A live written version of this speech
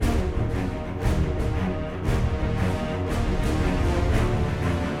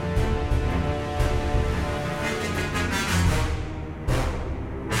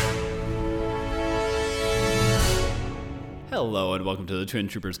Hello and welcome to the Twin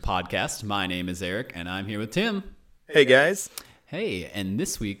Troopers podcast. My name is Eric and I'm here with Tim. Hey guys. Hey, and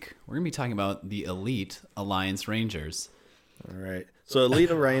this week we're going to be talking about the Elite Alliance Rangers. All right. So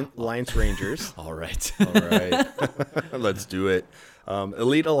Elite Alliance Rangers. All right. All right. Let's do it.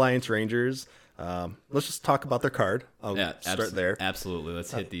 Elite Alliance Rangers. Let's just talk about their card. I'll start there. Absolutely.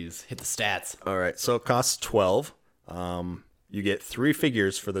 Let's hit the stats. All right. So it costs 12. You get 3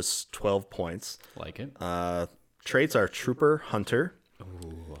 figures for this 12 points. Like it. Traits are Trooper, Hunter.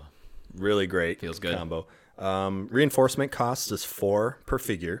 Ooh. Really great. Feels good. Combo. Reinforcement cost is 4 per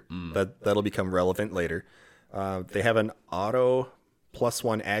figure. That'll become relevant later. They have an auto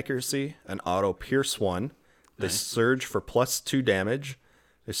 +1 accuracy, an auto pierce 1. They surge for +2 damage.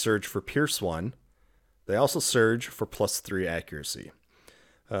 They surge for pierce 1. They also surge for +3 accuracy.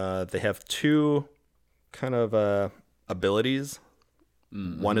 They have 2 kind of abilities.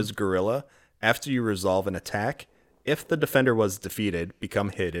 One is Gorilla. After you resolve an attack, if the defender was defeated, become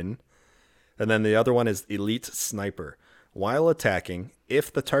hidden. And then the other one is Elite Sniper. While attacking,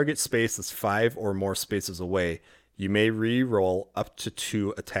 if the target space is 5 or more spaces away, you may re-roll up to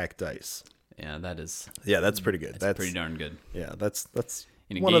 2 attack dice. Yeah, that's pretty good. That's pretty darn good. Yeah, that's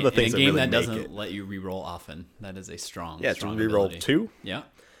In one of the things in a game that really doesn't make it. let you re-roll often. That is a strong. Yeah, strong to re-roll ability. 2. Yeah.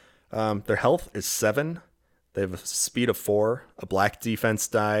 Their health is 7. They have a speed of 4, a black defense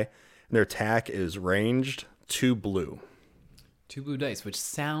die, and their attack is ranged 2 blue. 2 blue dice, which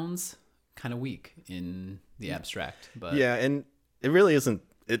sounds kind of weak in the abstract, but Yeah, and it really isn't.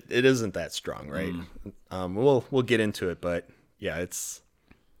 It isn't that strong, right? We'll get into it, but yeah, it's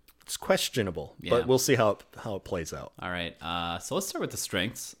questionable. Yeah. But we'll see how it plays out. All right. So let's start with the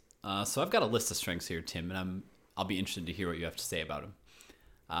strengths. So I've got a list of strengths here, Tim, and I'll be interested to hear what you have to say about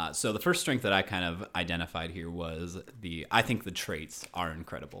them. So the first strength that I kind of identified here was I think the traits are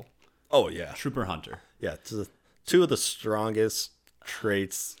incredible. Oh yeah, Trooper Hunter. yeah. It's 2 of the strongest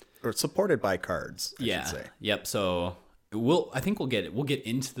traits, or supported by cards. I should say. Yep. So I think we'll get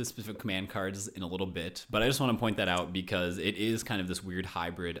into the specific command cards in a little bit, but I just want to point that out because it is kind of this weird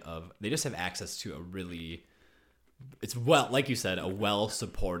hybrid of they just have access to like you said, a well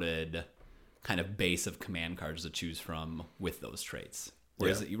supported kind of base of command cards to choose from with those traits.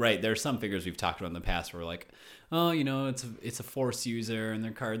 Whereas, right, there are some figures we've talked about in the past where we're like, oh, it's a force user and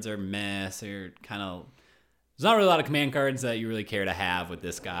their cards are mess. They're kind of there's not really a lot of command cards that you really care to have with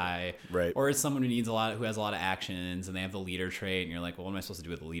this guy, Right. Or it's someone who has a lot of actions and they have the leader trait, and you're like, well, what am I supposed to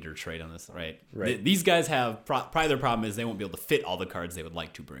do with the leader trait on this, right? Right. These guys have probably their problem is they won't be able to fit all the cards they would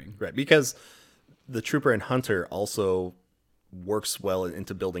like to bring. Right, because the Trooper and Hunter also works well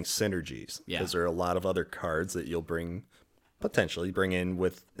into building synergies. Yeah. Because there are a lot of other cards that you'll potentially bring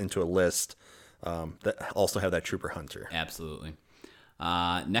into a list that also have that Trooper Hunter. Absolutely.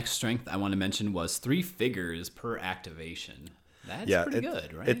 Next strength I want to mention was 3 figures per activation. That's pretty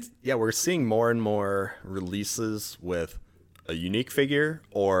good, right? We're seeing more and more releases with a unique figure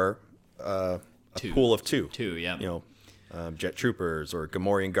or a pool of 2. 2, yeah. Jet Troopers or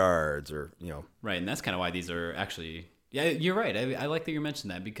Gamorrean Guards or, Right, and that's kind of why these are actually... Yeah, you're right. I like that you mentioned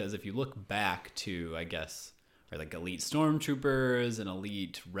that because if you look back to, I guess, like Elite Stormtroopers and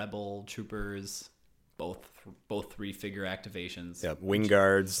Elite Rebel Troopers, both 3-figure activations. Yeah, Wing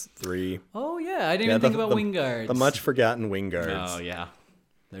Guards, 3. Oh, yeah, I didn't even think about Wing Guards. The much forgotten Wing Guards. Oh, yeah.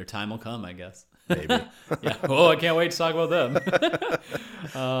 Their time will come, I guess. Maybe. Yeah. Oh, I can't wait to talk about them.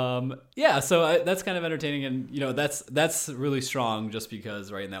 So that's kind of entertaining, and that's really strong just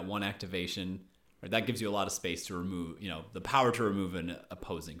because right in that one activation, right, that gives you a lot of space to remove, the power to remove an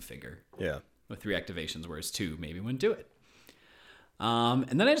opposing figure. Yeah. With 3 activations, whereas 2 maybe wouldn't do it.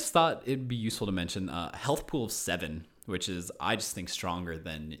 And then I just thought it'd be useful to mention health pool of 7, which is I just think stronger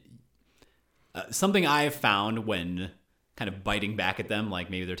than something I've found when kind of biting back at them, like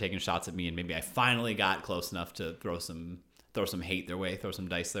maybe they're taking shots at me and maybe I finally got close enough to throw some hate their way, throw some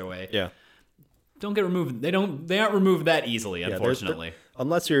dice their way. Yeah. Don't get removed. They aren't removed that easily, unfortunately.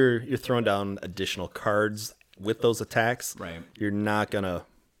 Unless you're throwing down additional cards with those attacks, Right. You're not gonna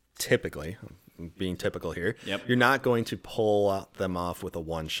typically, being typical here, Yep. You're not going to pull them off with a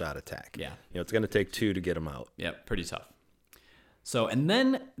one-shot attack. Yeah. It's going to take 2 to get them out. Yep, pretty tough. So, and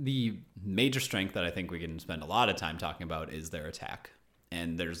then the major strength that I think we can spend a lot of time talking about is their attack.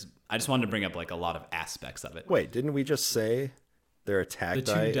 And I just wanted to bring up like a lot of aspects of it. Wait, didn't we just say their attack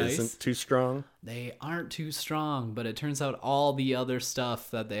die isn't too strong? They aren't too strong, but it turns out all the other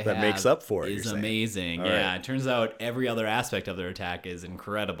stuff that they have makes up for it, is you're saying. amazing. All Yeah, right. it turns out every other aspect of their attack is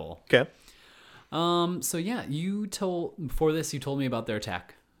incredible. Okay. So yeah, you told me about their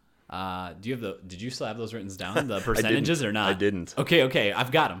attack. Did you still have those written down, the percentages or not? I didn't. Okay,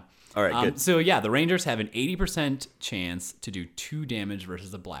 I've got them. All right, good. So yeah, the Rangers have an 80% chance to do 2 damage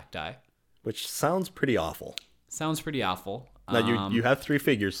versus a black die. Which sounds pretty awful. Sounds pretty awful. Now, you have 3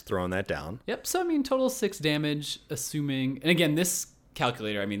 figures throwing that down. Yep. So I mean, total 6 damage, assuming. And again, this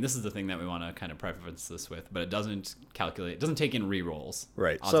calculator. I mean, this is the thing that we want to kind of preface this with, but it doesn't calculate. It doesn't take in rerolls.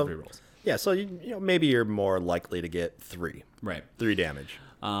 Right. Odds So of rerolls. yeah. So maybe you're more likely to get 3. Right. 3 damage.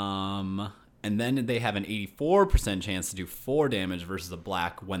 And then they have an 84% chance to do 4 damage versus a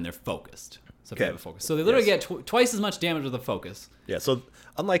black when they're focused. So if they Okay. have a focus. So they literally get twice as much damage with a focus. Yeah. So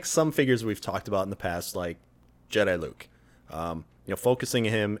unlike some figures we've talked about in the past, like Jedi Luke, focusing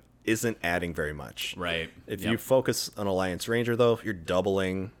him isn't adding very much. Right. If you focus an Alliance Ranger, though, you're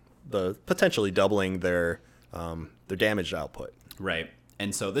potentially doubling their damage output. Right.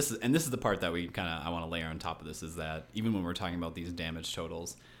 And so this is the part that I want to layer on top of this, is that even when we're talking about these damage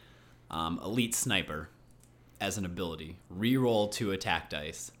totals, Elite Sniper as an ability, reroll 2 attack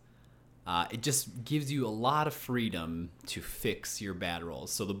dice. It just gives you a lot of freedom to fix your bad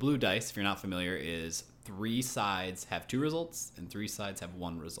rolls. So the blue dice, if you're not familiar, is 3 sides have 2 results and 3 sides have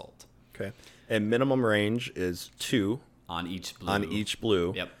 1 result. Okay. And minimum range is 2 On each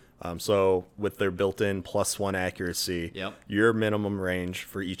blue. Yep. So with their built-in +1 accuracy, Yep. your minimum range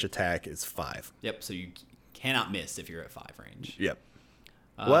for each attack is 5. Yep. So you cannot miss if you're at 5 range. Yep.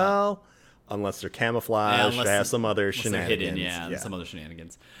 Well, unless they're camouflaged, unless- have some other Unless they're shenanigans. hidden, some other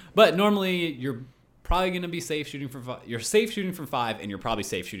shenanigans. But normally you're probably going to be safe shooting from 5. You're safe shooting from 5, and you're probably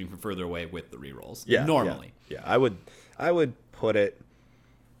safe shooting from further away with the rerolls. Yeah. Normally. Yeah. I would put it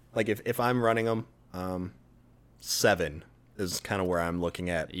like if I'm running them, 7 is kind of where I'm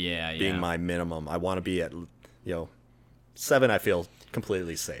looking at being my minimum. I want to be at 7. I feel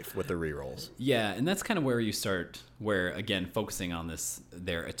completely safe with the rerolls. Yeah, and that's kind of where you start, where, again, focusing on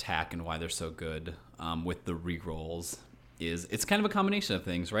their attack and why they're so good with the rerolls, is it's kind of a combination of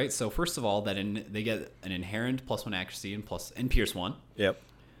things, right? So first of all, they get an inherent +1 accuracy and Pierce 1. Yep.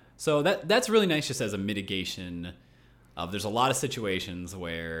 So that's really nice just as a mitigation of, there's a lot of situations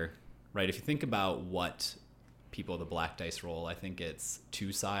where, right, if you think about what people the black dice roll, I think it's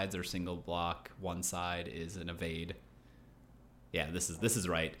 2 sides are single block, 1 side is an evade. Yeah, this is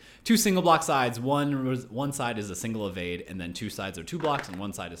right. 2 single block sides, one side is a single evade, and then 2 sides are 2 blocks, and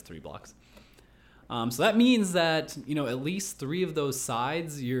 1 side is 3 blocks. So that means that, at least 3 of those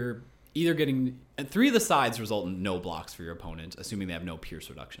sides, you're either getting... And 3 of the sides result in no blocks for your opponent, assuming they have no pierce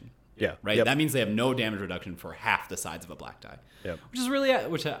reduction. Yeah. Right? Yep. That means they have no damage reduction for half the sides of a black die. Yep.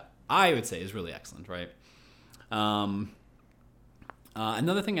 Which I would say is really excellent, right?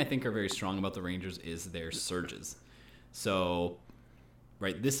 Another thing I think are very strong about the Rangers is their surges. So,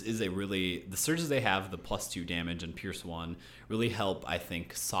 right, the surges they have, the +2 damage and Pierce 1, really help, I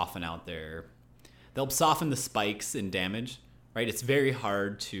think, they'll soften the spikes in damage, right? It's very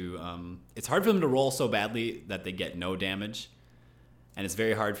hard it's hard for them to roll so badly that they get no damage. And it's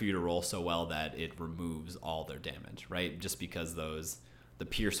very hard for you to roll so well that it removes all their damage, right? Just because the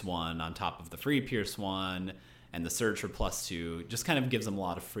Pierce 1 on top of the free Pierce 1 and the surge for +2 just kind of gives them a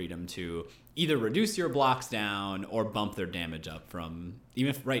lot of freedom to either reduce your blocks down or bump their damage up from,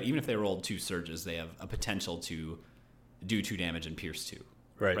 even if they rolled 2 surges, they have a potential to do 2 damage and Pierce 2.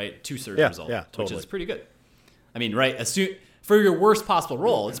 Right? 2 surge results, totally. which is pretty good. I mean, right, for your worst possible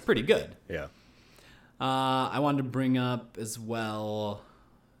roll, it's pretty good. Yeah. I wanted to bring up as well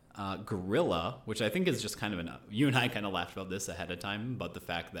Gorilla, which I think is just kind of you and I kind of laughed about this ahead of time, but the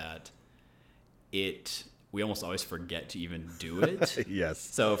fact that we almost always forget to even do it. Yes.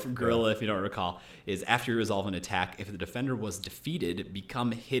 So for Gorilla, if you don't recall, is after you resolve an attack, if the defender was defeated,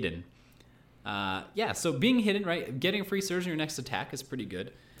 become hidden. So being hidden, right, getting a free surge in your next attack is pretty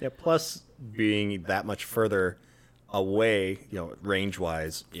good. Yeah, plus being that much further away,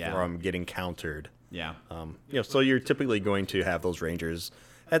 range-wise from getting countered. Yeah. So you're typically going to have those Rangers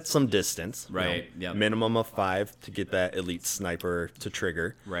at some distance. Right. Yep. Minimum of 5 to get that elite sniper to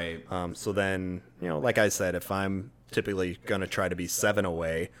trigger. Right. So then, like I said, if I'm typically going to try to be 7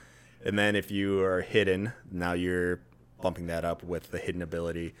 away, and then if you are hidden, now you're bumping that up with the hidden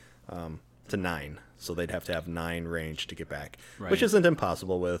ability to 9. So they'd have to have 9 range to get back, which isn't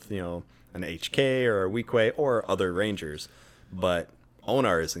impossible with, an HK or a Weequay or other Rangers. But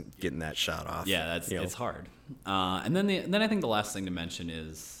Onar isn't getting that shot off. Yeah, it's hard. And then I think the last thing to mention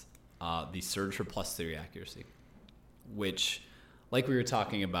is the surge for +3 accuracy, which, like we were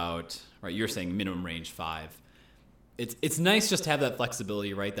talking about, right? You're saying minimum range 5. It's nice just to have that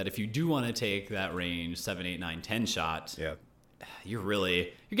flexibility, right? That if you do want to take that range 7, 8, 9, 10 shot, you're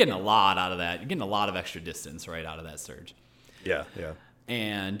getting a lot out of that. You're getting a lot of extra distance right out of that surge. Yeah.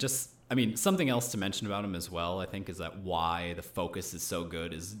 And just I mean, something else to mention about him as well, I think, is that why the focus is so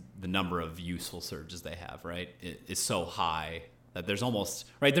good is the number of useful surges they have, right? It is so high that there's almost,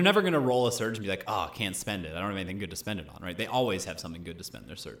 right? They're never going to roll a surge and be like, oh, I can't spend it. I don't have anything good to spend it on, right? They always have something good to spend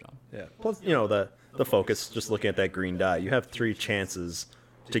their surge on. Yeah. Plus, the focus, just looking at that green die, you have 3 chances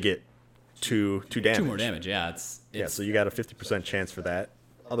to get two damage. 2 more damage, yeah. Yeah, so you got a 50% chance for that.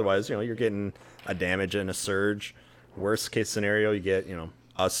 Otherwise, you're getting a damage and a surge. Worst case scenario, you get,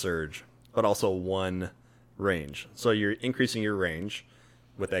 a surge, but also 1 range. So you're increasing your range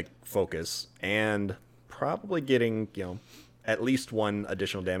with that focus and probably getting, at least 1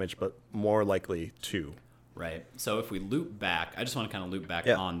 additional damage, but more likely 2. Right. So if we loop back, I just want to kind of loop back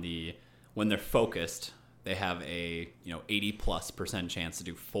Yeah. on when they're focused, they have a 80+% chance to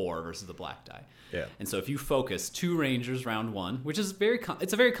do 4 versus the black die. Yeah. And so if you focus 2 rangers round 1, which is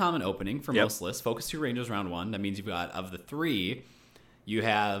it's a very common opening for Yep. most lists. Focus 2 rangers round 1. That means you've got, of the 3, you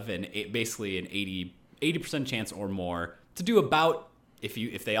have basically an 80% chance or more to do about,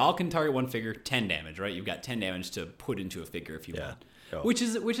 if they all can target 1 figure, 10 damage, right? You've got 10 damage to put into a figure if you Yeah. want. Oh. Which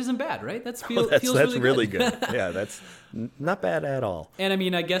isn't bad, right? That's feels really good. Yeah, that's not bad at all. And I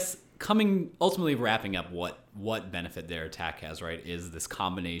mean, I guess ultimately wrapping up what benefit their attack has, right, is this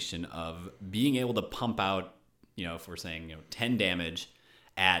combination of being able to pump out, if we're saying 10 damage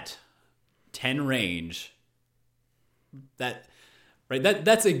at 10 range.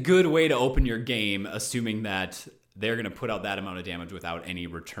 That's a good way to open your game, assuming that they're going to put out that amount of damage without any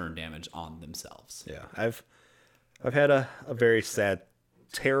return damage on themselves. Yeah, I've had a very sad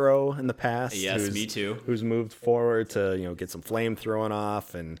Taro in the past. Yes, me too. Who's moved forward to get some flame thrown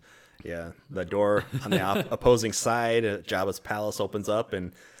off, and the door on the opposing side at Jabba's palace opens up,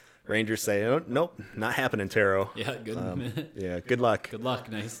 and Rangers say, "Oh, nope, not happening, Taro." Yeah, good. Yeah, good luck. Good luck,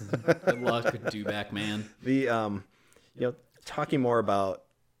 nice. Good luck, do back, man. The talking more about,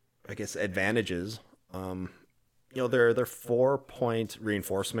 I guess, advantages. Their 4-point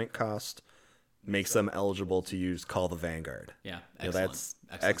reinforcement cost makes them eligible to use Call the Vanguard. Yeah, excellent.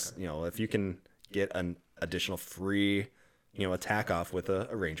 Excellent. If you can get an additional free, attack off with a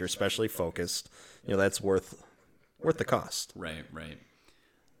ranger, especially focused, that's worth the cost. Right.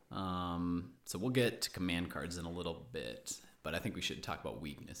 So we'll get to command cards in a little bit, but I think we should talk about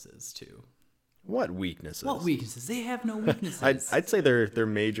weaknesses too. What weaknesses? What weaknesses? They have no weaknesses. I'd say their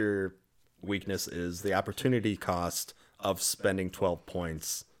major weakness is the opportunity cost of spending 12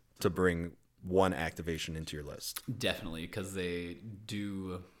 points to bring 1 activation into your list. Definitely, because they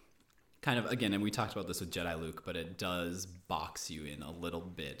do kind of, again, and we talked about this with Jedi Luke, but it does box you in a little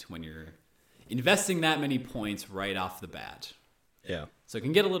bit when you're investing that many points right off the bat. Yeah. So it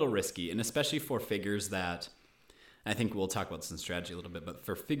can get a little risky, and especially for figures that, I think we'll talk about this in strategy a little bit, but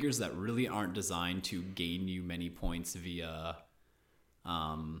for figures that really aren't designed to gain you many points via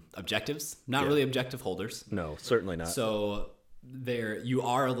objectives, not really objective holders. No, certainly not. So you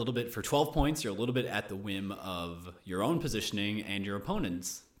are a little bit, for 12 points, you're a little bit at the whim of your own positioning and your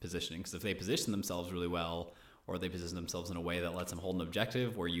opponent's positioning. Because if they position themselves really well, or they position themselves in a way that lets them hold an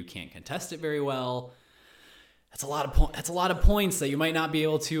objective where you can't contest it very well, that's a lot of points that you might not be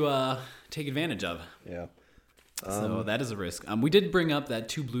able to take advantage of. Yeah. So that is a risk. We did bring up that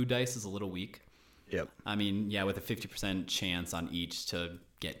 2 blue dice is a little weak. Yep. I mean, with a 50% chance on each to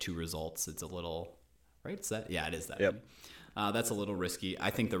get 2 results, it's a little, right? It is that. Yep. That's a little risky. I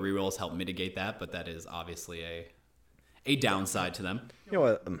think the rerolls help mitigate that, but that is obviously a downside to them.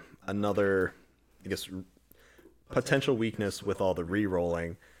 Another, I guess, potential weakness with all the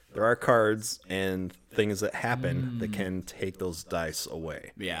re-rolling, there are cards and things that happen that can take those dice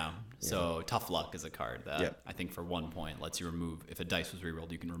away. Yeah. So Tough Luck is a card that I think for 1 point lets you remove, if a dice was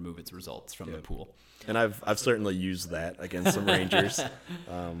re-rolled, you can remove its results from the pool. And I've certainly used that against some Rangers.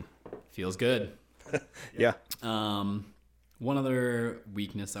 Feels good. Yeah. One other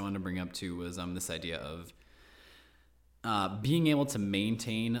weakness I wanted to bring up too was this idea of being able to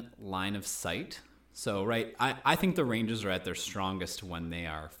maintain line of sight. So, right, I think the Rangers are at their strongest when they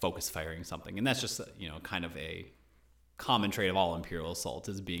are focus firing something. And that's just, kind of a common trait of all Imperial Assault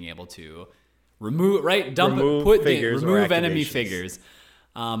is being able to remove enemy figures.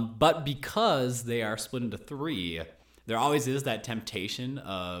 But because they are split into 3, there always is that temptation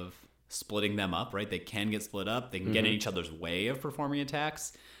of splitting them up, right? They can get split up. They can get in each other's way of performing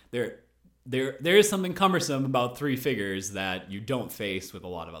attacks. There is something cumbersome about 3 figures that you don't face with a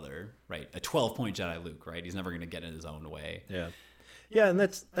lot of other, right? A 12-point Jedi Luke, right? He's never going to get in his own way. Yeah. Yeah, and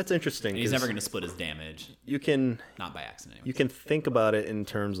that's interesting. And he's never going to split his damage. You can not by accident. Anyways. You can think about it in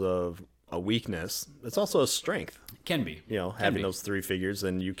terms of a weakness. It's also a strength. Can be. Having those 3 figures,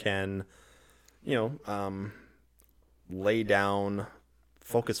 and you can, lay down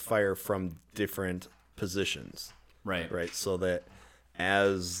focus fire from different positions, Right. right? So that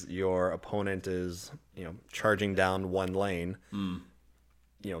as your opponent is, charging down one lane,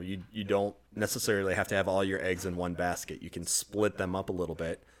 you don't necessarily have to have all your eggs in one basket. You can split them up a little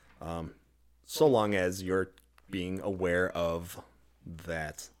bit, so long as you're being aware of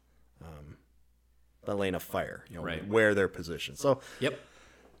that the lane of fire, Right. where they're positioned. So Yep.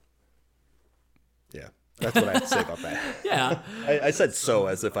 yeah, that's what I have to say about that. Yeah. I said so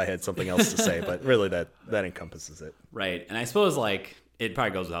as if I had something else to say, but really that encompasses it. Right. And I suppose like it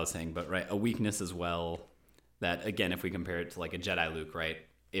probably goes without saying, but right, a weakness as well that again, if we compare it to like a Jedi Luke, right?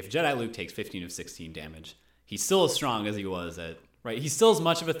 If Jedi Luke takes 15 of 16 damage, he's still as strong as he was at, right? He's still as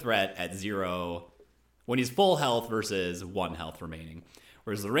much of a threat at 0 when he's full health versus 1 health remaining.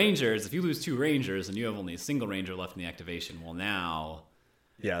 Whereas the Rangers, if you lose 2 Rangers and you have only a single Ranger left in the activation, well now,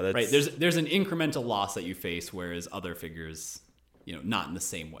 Yeah, that's right, there's an incremental loss that you face, whereas other figures, not in the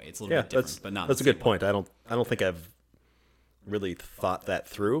same way. It's a little bit different, but not. That's a in the good same way. point. I don't think I've really thought that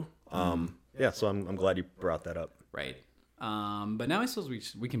through. Yeah, so I'm glad you brought that up. Right. But now I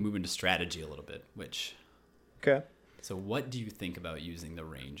suppose we can move into strategy a little bit. Okay. So what do you think about using the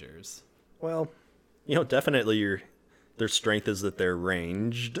Rangers? Well, definitely their strength is that they're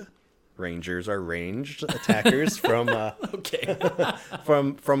ranged. Rangers are ranged attackers from Okay.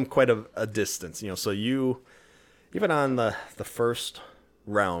 from quite a distance. So you even on the first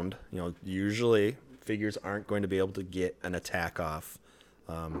round, usually figures aren't going to be able to get an attack off,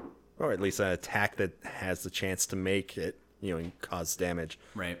 or at least an attack that has the chance to make it, and cause damage.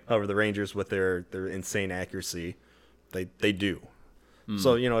 Right. However, the Rangers with their insane accuracy, they do.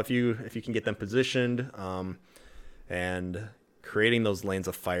 So if you can get them positioned, and creating those lanes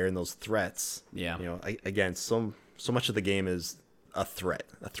of fire and those threats. Yeah. Again, so much of the game is a threat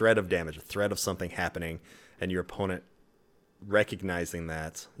of damage, a threat of something happening, and your opponent recognizing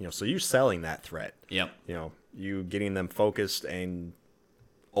that. So you selling that threat. Yep. You getting them focused and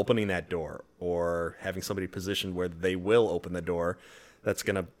opening that door, or having somebody positioned where they will open the door. That's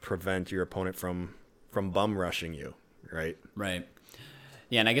going to prevent your opponent from bum rushing you, right? Right.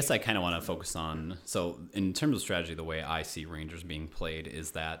 Yeah, and I guess I kind of want to focus on, so in terms of strategy, the way I see Rangers being played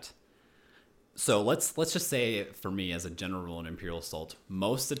is that, so let's just say for me as a general rule in Imperial Assault,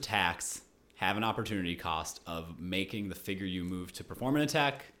 most attacks have an opportunity cost of making the figure you move to perform an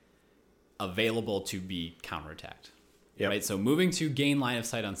attack available to be counterattacked. Yep. Right? So moving to gain line of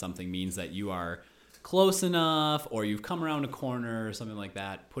sight on something means that you are close enough, or you've come around a corner or something like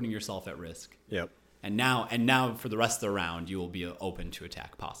that, putting yourself at risk. Yep. And now for the rest of the round, you will be open to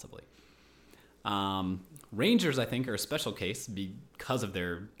attack, possibly. Rangers, I think, are a special case because of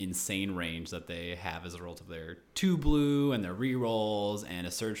their insane range that they have as a result of their 2 blue and their rerolls and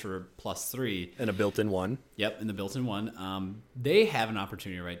a surge for +3. And a built-in one. Yep, and the built-in one. They have an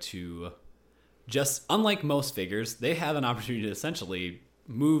opportunity, right, to just, unlike most figures, they have an opportunity to essentially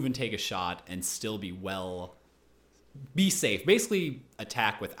move and take a shot and still be safe. Basically,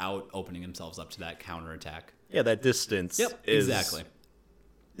 attack without opening themselves up to that counterattack. Yeah, that distance. Yep, is, exactly.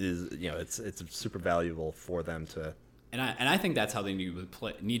 Is it's super valuable for them to. And I think that's how they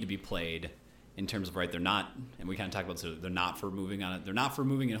need to be played in terms of, right, they're not, and we kind of talked about, so they're not for moving on it. They're not for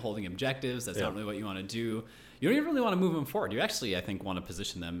moving and holding objectives. That's not really what you want to do. You don't even really want to move them forward. You actually, I think, want to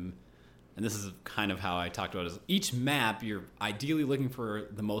position them. And this is kind of how I talked about it. Is each map, you're ideally looking for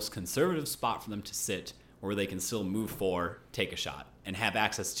the most conservative spot for them to sit, where they can still move forward, take a shot, and have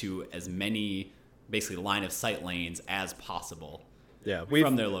access to as many basically line of sight lanes as possible. Yeah,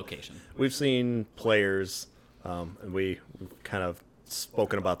 from their location. We've seen players, and we've kind of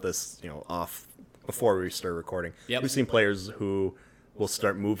spoken about this, off before we start recording. Yep. We've seen players who will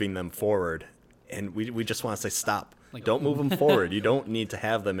start moving them forward, and we just want to say stop. Don't move them forward. You don't need to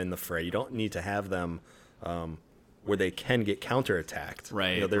have them in the fray. You don't need to have them where they can get counterattacked.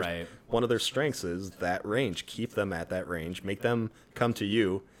 Right, right. One of their strengths is that range. Keep them at that range. Make them come to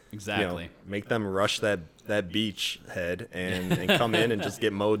you. Exactly. Make them rush that beach head and come in and just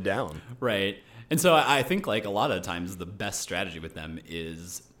get mowed down. Right. And so I think like a lot of the times the best strategy with them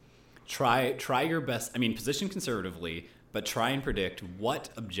is try your best. I mean, position conservatively, but try and predict what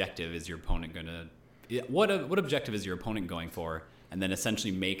objective is your opponent going to what objective is your opponent going for, and then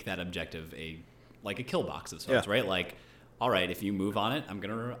essentially make that objective a kill box of sorts, right? Like, all right, if you move on it, I'm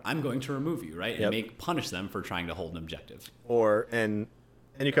going to remove you, right? And punish them for trying to hold an objective. And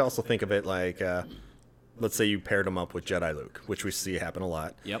you can also think of it like, let's say you paired them up with Jedi Luke, which we see happen a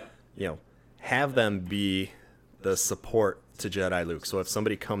lot. Yep. Have them be the support to Jedi Luke. So if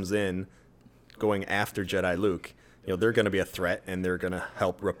somebody comes in going after Jedi Luke, they're going to be a threat, and they're going to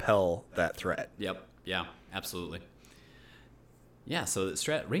help repel that threat. Yep. Yeah, absolutely. Yeah, so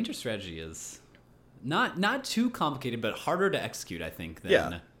Ranger strategy is not too complicated, but harder to execute, I think.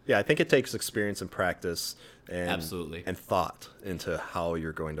 Than, Yeah, I think it takes experience and practice and Absolutely. and thought into how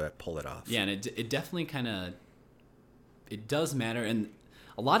you're going to pull it off. Yeah, and it definitely kind of it does matter, and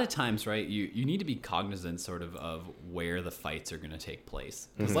a lot of times, right? You need to be cognizant, sort of where the fights are going to take place,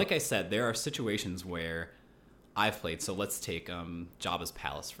 because, like I said, there are situations where I've played. So let's take Jabba's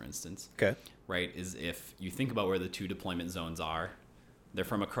palace, for instance. Okay. Right, is if you think about where the two deployment zones are,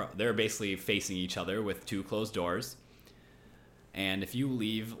 they're basically facing each other with two closed doors. And if you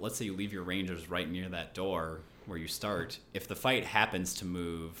let's say you leave your Rangers right near that door where you start, if the fight happens to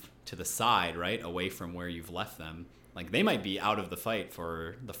move to the side, right, away from where you've left them, like they might be out of the fight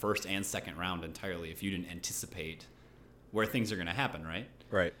for the first and second round entirely if you didn't anticipate where things are going to happen, right?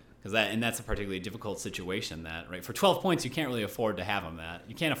 Right. Because that's a particularly difficult situation. That, right, for 12 points, you can't really afford to have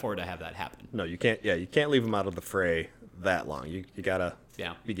you can't afford to have that happen. No, you can't. Yeah, you can't leave them out of the fray that long. You gotta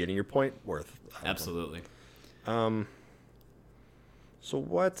be getting your point worth. Absolutely. So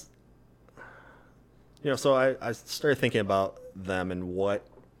what? So I started thinking about them and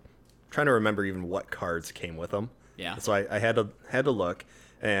trying to remember even what cards came with them. Yeah. So I had to look,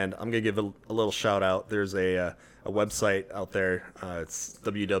 and I'm gonna give a little shout out. There's a website out there. It's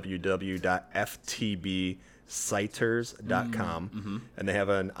www.ftbciters.com, and they have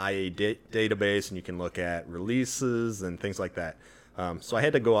an IA database, and you can look at releases and things like that. So I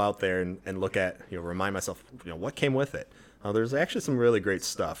had to go out there and look at, remind myself, what came with it. There's actually some really great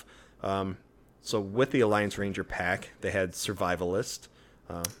stuff. So with the Alliance Ranger pack, they had Survivalist.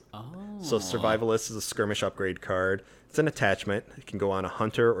 So Survivalist is a skirmish upgrade card. It's an attachment. It can go on a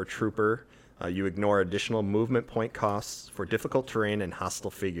hunter or trooper. You ignore additional movement point costs for difficult terrain and hostile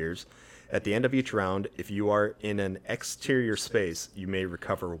figures. At the end of each round, if you are in an exterior space, you may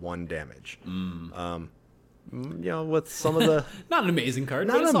recover 1 damage. With some of the not an amazing card,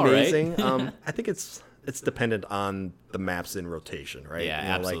 not but it's amazing. All right. I think it's dependent on the maps in rotation, right? Yeah,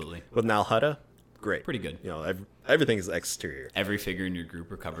 absolutely. Like with Nal Hutta, great, Pretty good. Everything is exterior. Every figure in your group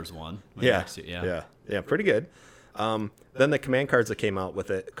recovers 1. Yeah, pretty good. Then the command cards that came out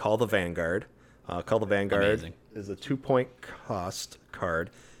with it, Call the Vanguard. Call the Vanguard Amazing. is a 2-point cost card.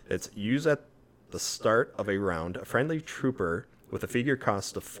 It's used at the start of a round. A friendly trooper with a figure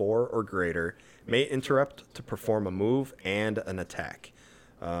cost of 4 or greater may interrupt to perform a move and an attack.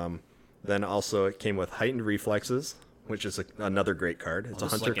 Then also it came with Heightened Reflexes, which is another great card. It's a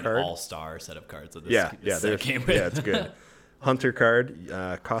hunter like card. An all-star set of cards that this Yeah, came with. Yeah, it's good. Hunter card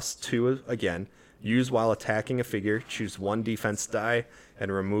costs 2 again. Use while attacking a figure. Choose 1 defense die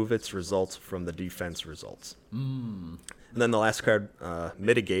and remove its results from the defense results. And then the last card,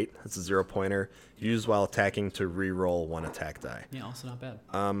 Mitigate. It's a 0-pointer. Use while attacking to re-roll 1 attack die. Yeah, also not bad.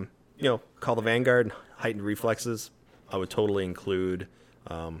 Call the Vanguard, Heightened Reflexes. I would totally include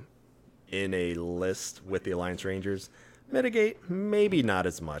in a list with the Alliance Rangers. Mitigate, maybe not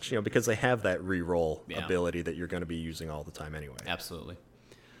as much, because they have that re-roll ability that you're going to be using all the time anyway. Absolutely.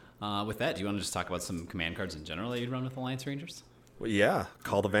 With that, do you want to just talk about some command cards in general that you'd run with Alliance Rangers? Well, yeah,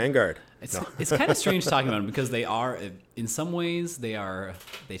 Call the Vanguard. It's kind of strange talking about them because they are, in some ways, they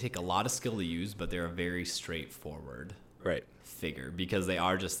take a lot of skill to use, but they're a very straightforward figure because they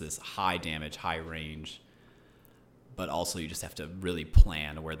are just this high damage, high range. But also, you just have to really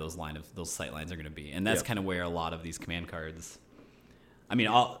plan where those sight lines are going to be, and that's kind of where a lot of these command cards. I mean,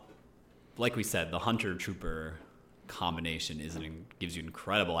 like we said, the Hunter Trooper combination gives you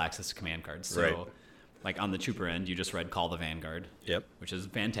incredible access to command cards. So, like on the Trooper end, you just read Call the Vanguard, which is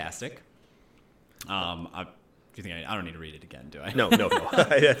fantastic. Do you think I don't need to read it again, do I? No.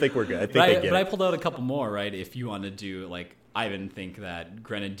 I think we're good. I pulled out a couple more, right? If you want to do I even think that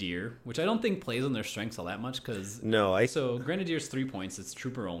Grenadier, which I don't think plays on their strengths all that much because so Grenadier's 3 points. It's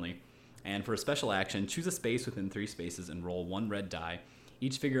trooper only, and for a special action, choose a space within 3 spaces and roll 1 red die.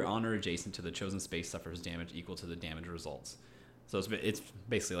 Each figure on or adjacent to the chosen space suffers damage equal to the damage results. So it's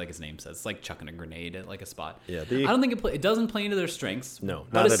basically like its name says. It's like chucking a grenade at a spot. Yeah, I don't think it doesn't play into their strengths. No,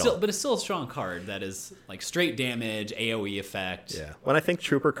 not at all. But it's still a strong card that is straight damage, AOE effect. Yeah. When I think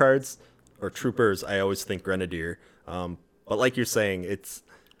trooper cards or troopers, I always think Grenadier. But like you're saying, it's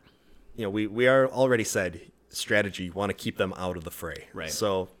we are already said strategy. You want to keep them out of the fray. Right.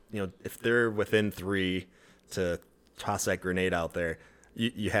 So if they're within 3 to toss that grenade out there,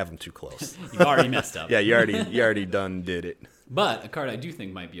 you have them too close. You've already messed up. Yeah, you already did it. But a card I do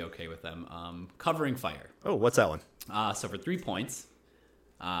think might be okay with them, Covering Fire. Oh, what's that one? So for 3 points,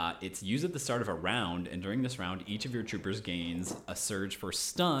 it's used at the start of a round, and during this round, each of your troopers gains a surge for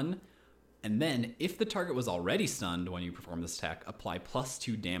stun, and then if the target was already stunned when you perform this attack, apply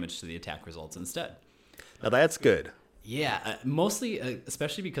 +2 damage to the attack results instead. Now that's good. Yeah, mostly,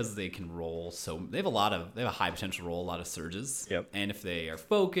 especially because they can roll. So they have a high potential roll, a lot of surges. Yep. And if they are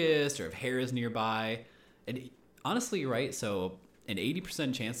focused or if hair is nearby, and honestly, you're right. So an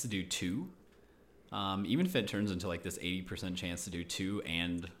 80% chance to do 2, even if it turns into like this 80% chance to do 2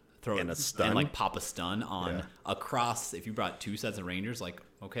 and throw And it a stun. and like pop a stun on Yeah. across. If you brought 2 sets of Rangers, like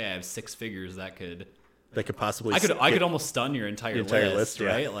okay, I have 6 figures that could. They could possibly. I could almost stun your entire list, yeah.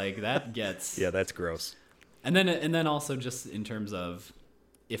 right? Like that gets. Yeah, that's gross. And then also just in terms of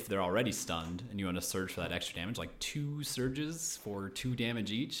if they're already stunned and you want to surge for that extra damage, like 2 surges for 2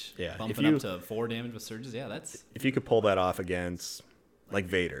 damage each, Yeah, bumping up to 4 damage with surges. Yeah, that's If you could pull that off against like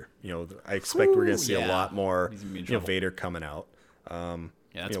Vader, I expect we're going to see a yeah. lot more He's gonna be in trouble. Vader coming out. yeah,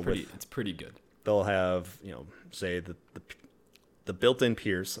 that's it's pretty good. They'll have say the built-in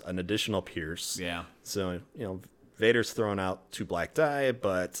Pierce, an additional Pierce. Yeah, So Vader's throwing out 2 black die,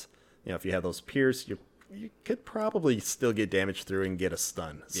 but if you have those Pierce, you could probably still get damage through and get a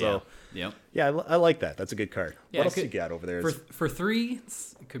stun. So yeah. I like that. That's a good card. Yeah, What it else could- you got over there? For 3,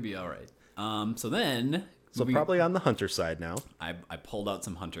 it could be all right. So then So probably on the Hunter side now. I pulled out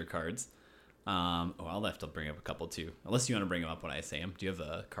some Hunter cards. I'll have to bring up a couple too, unless you want to bring them up when I say them. Do you have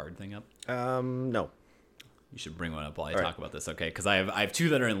the card thing up? No. You should bring one up while I All talk about this, okay? Because I have 2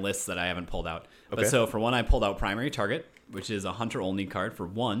 that are in lists that I haven't pulled out. Okay. But so for one, I pulled out Primary Target, which is a Hunter only card for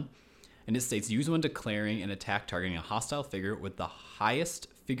 1, and it states use when declaring an attack targeting a hostile figure with the highest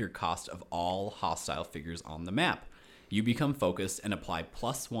figure cost of all hostile figures on the map. You become focused and apply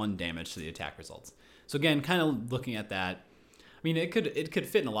 +1 damage to the attack results. So again, kind of looking at that. I mean, it could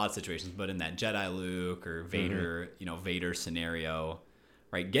fit in a lot of situations, but in that Jedi Luke or Vader, Vader scenario.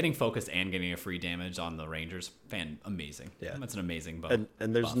 Right, getting focused and getting a free damage on the Rangers, amazing. Yeah. That's an amazing buff.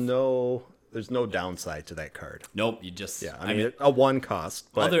 And there's buff. no downside to that card. Nope, you just I mean a 1 cost,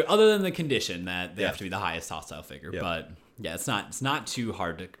 but other than the condition that they Yeah. have to be the highest hostile figure, Yep. but yeah, it's not too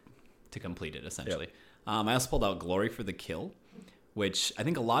hard to complete it essentially. I also pulled out Glory for the Kill, which I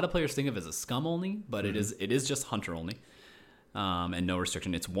think a lot of players think of as a scum only, but it is just Hunter only, and no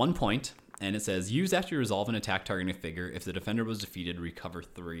restriction. It's 1 point. And it says, use after you resolve an attack targeting a figure. If the defender was defeated, recover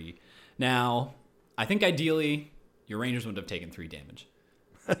 3. Now, I think ideally, your Rangers would have taken 3 damage.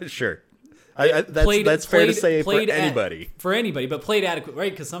 sure. That's fair to say for anybody. For anybody, but played adequate,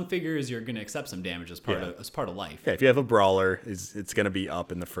 right? Because some figures you're going to accept some damage as part of life. Yeah, if you have a brawler, it's going to be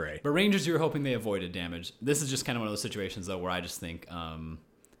up in the fray. But Rangers, you're hoping they avoided damage. This is just kind of one of those situations, though, where I just think...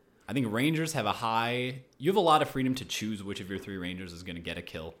 I think Rangers have you have a lot of freedom to choose which of your 3 Rangers is going to get a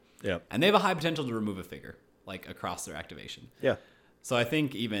kill. Yeah. And they have a high potential to remove a figure, like across their activation. Yeah. So I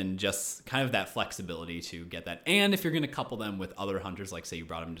think even just kind of that flexibility to get that. And if you're going to couple them with other hunters, like say you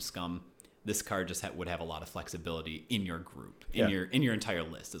brought them to Scum, this card just would have a lot of flexibility in your group, in your entire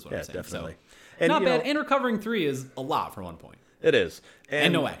list is what I'm saying. Definitely. So And, not you know, bad. And recovering 3 is a lot for 1 point. It is.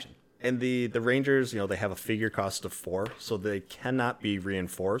 And no action. And the Rangers, they have a figure cost of 4, so they cannot be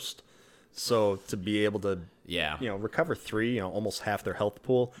reinforced. So to be able to recover 3, almost half their health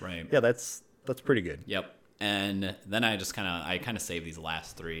pool. Right. Yeah, that's pretty good. Yep. And then I just kind of save these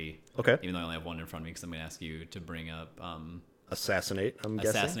last 3. Okay. Even though I only have 1 in front of me, because I'm going to ask you to bring up Assassinate, I'm guessing.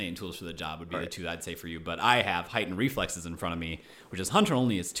 Assassinate and Tools for the Job would be the 2 I'd say for you. But I have Heightened Reflexes in front of me, which is Hunter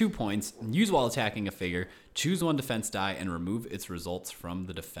only. It's 2 points. Use while attacking a figure. Choose 1 defense die and remove its results from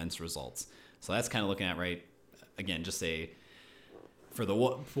the defense results. So that's kind of looking at, right, again, just say for the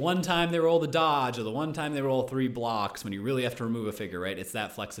one time they roll the dodge or the one time they roll 3 blocks when you really have to remove a figure, right? It's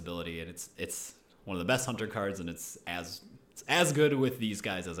that flexibility, and it's one of the best Hunter cards, and it's as good with these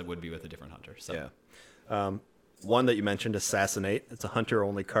guys as it would be with a different Hunter. So. Yeah. One that you mentioned, Assassinate. It's a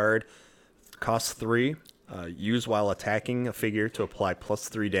Hunter-only card. Costs 3. Use while attacking a figure to apply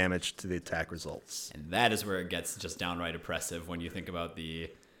 +3 damage to the attack results. And that is where it gets just downright oppressive when you think about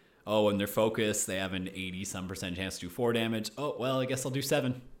when they're focused, they have an 80-some% chance to do 4 damage. Oh, well, I guess I'll do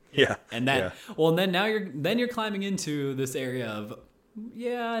 7. Yeah. And that, well, and then you're climbing into this area of,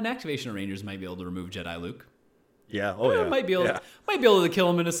 an activation of Rangers might be able to remove Jedi Luke. Yeah. Oh, yeah. Might be able to kill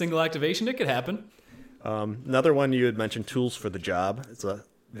him in a single activation. It could happen. Another one you had mentioned, Tools for the Job. It's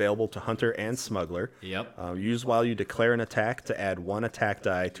available to Hunter and Smuggler. Yep. Use while you declare an attack to add 1 attack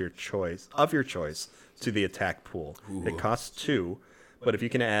die to your choice to the attack pool. Ooh. It costs 2, but if you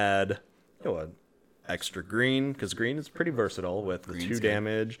can add an extra green, because green is pretty versatile with the 2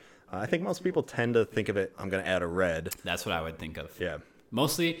 damage. I think most people tend to think of it, I'm going to add a red. That's what I would think of. Yeah.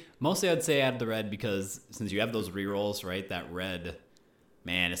 Mostly I'd say add the red because since you have those rerolls, right, that red,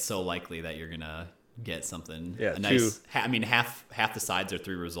 man, it's so likely that you're going to get something. Yeah, a nice, half the sides are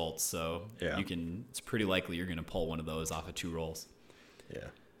 3 results, so it's pretty likely you're going to pull one of those off of 2 rolls.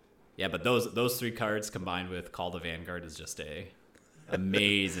 Yeah. Yeah, but those three cards combined with Call the Vanguard is just a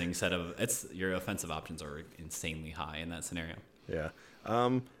amazing set of. Your offensive options are insanely high in that scenario. Yeah.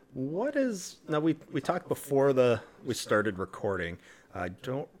 What is now? We talked before we started recording. I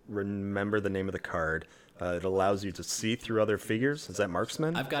don't remember the name of the card. It allows you to see through other figures. Is that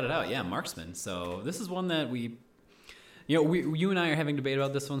Marksman? I've got it out. Yeah, Marksman. So this is one that you and I are having debate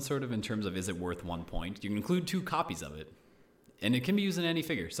about this one sort of in terms of is it worth 1 point. You can include 2 copies of it, and it can be used in any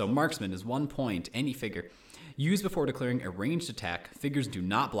figure. So Marksman is 1 point, any figure. Used before declaring a ranged attack. Figures do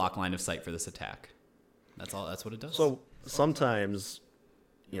not block line of sight for this attack. That's all. That's what it does. So sometimes,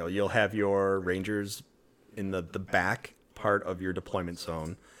 you'll have your Rangers in the back part of your deployment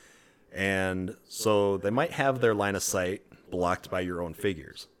zone, and so they might have their line of sight blocked by your own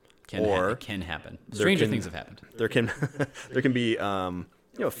figures. It can happen. Stranger things have happened. There can be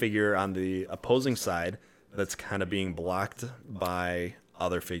a figure on the opposing side that's kind of being blocked by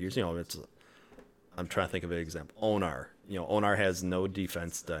other figures. I'm trying to think of an example. Onar. Onar has no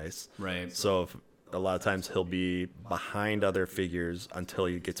defense dice. Right. So a lot of times he'll be behind other figures until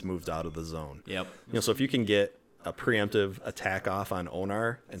he gets moved out of the zone. Yep. So if you can get a preemptive attack off on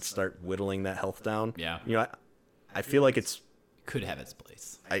Onar and start whittling that health down. Yeah. I feel like it's could have its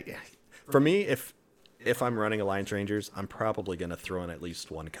place. For me, if I'm running Alliance Rangers, I'm probably going to throw in at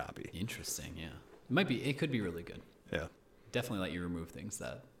least 1 copy. Interesting. Yeah. It could be really good. Yeah. Definitely let you remove things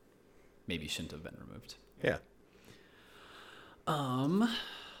that maybe shouldn't have been removed. Yeah.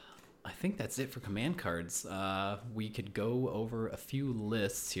 I think that's it for command cards. We could go over a few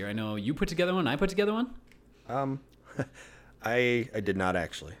lists here. I know you put together one. I put together one. I did not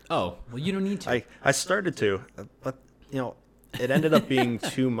actually. Oh, well, you don't need to. I started to, but it ended up being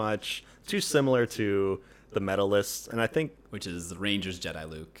too similar to the meta list, and I think which is Rangers, Jedi,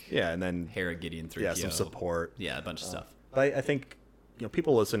 Luke. Yeah, and then Hera, Gideon, 3PO. Yeah, some support. Yeah, a bunch of stuff. But I think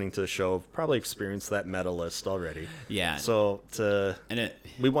people listening to the show have probably experienced that meta list already. Yeah. So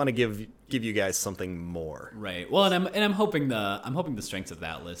we want to give you guys something more. Right. Well, and I'm hoping the strengths of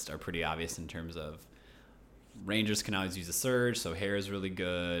that list are pretty obvious in terms of Rangers can always use a surge, so hair is really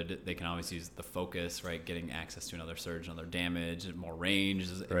good. They can always use the focus, right? Getting access to another surge, another damage, more range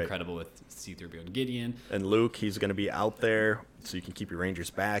is incredible with C-3PO and Gideon. And Luke, he's going to be out there, so you can keep your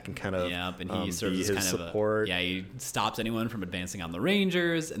Rangers back and kind of and he serves as kind support. He stops anyone from advancing on the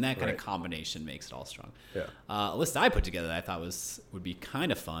Rangers, and that kind of combination makes it all strong. Yeah. A list I put together that I thought would be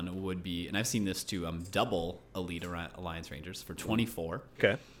kind of fun would be, and I've seen this too, double Elite Alliance Rangers for 24.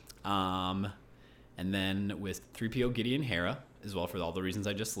 Okay. And then with 3PO, Gideon, Hera as well for all the reasons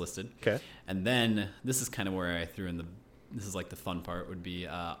I just listed. Okay. And then this is kind of where I threw in this is like the fun part would be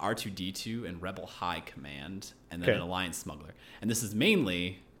R2-D2 and Rebel High Command, and then an Alliance Smuggler. And this is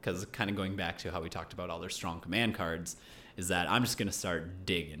mainly because kind of going back to how we talked about all their strong command cards is that I'm just going to start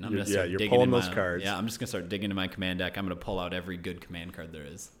digging. You're pulling those cards. Yeah, I'm just going to start digging into my command deck. I'm going to pull out every good command card there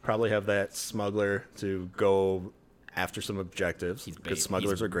is. Probably have that Smuggler to go after some objectives because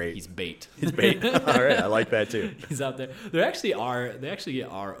smugglers are great. He's bait. He's bait. All right, I like that too. He's out there. They actually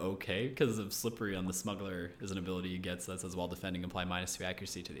are okay because of Slippery on the smuggler is an ability you get that says while defending apply -2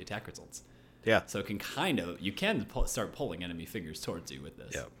 accuracy to the attack results. Yeah. So it can start pulling enemy figures towards you with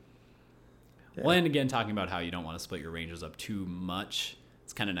this. Yeah. Well, and again, talking about how you don't want to split your Rangers up too much.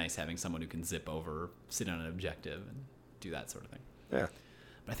 It's kind of nice having someone who can zip over, sit on an objective, and do that sort of thing. Yeah.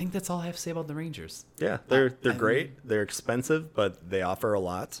 But I think that's all I have to say about the Rangers. Yeah, they're great. They're expensive, but they offer a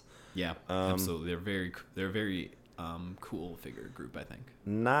lot. Yeah, absolutely. They're a very cool figure group, I think.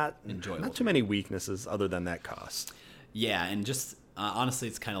 Not enjoyable. Not too many weaknesses other than that cost. Yeah, and just honestly,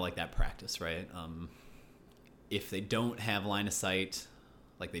 it's kind of like that practice, right? If they don't have line of sight,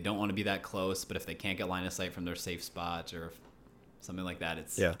 like they don't want to be that close, but if they can't get line of sight from their safe spot or something like that,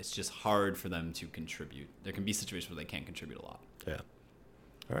 it's just hard for them to contribute. There can be situations where they can't contribute a lot. Yeah.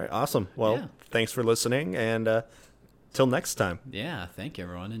 All right, awesome. Well, thanks for listening, and till next time. Yeah, thank you,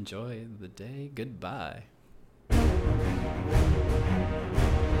 everyone. Enjoy the day. Goodbye.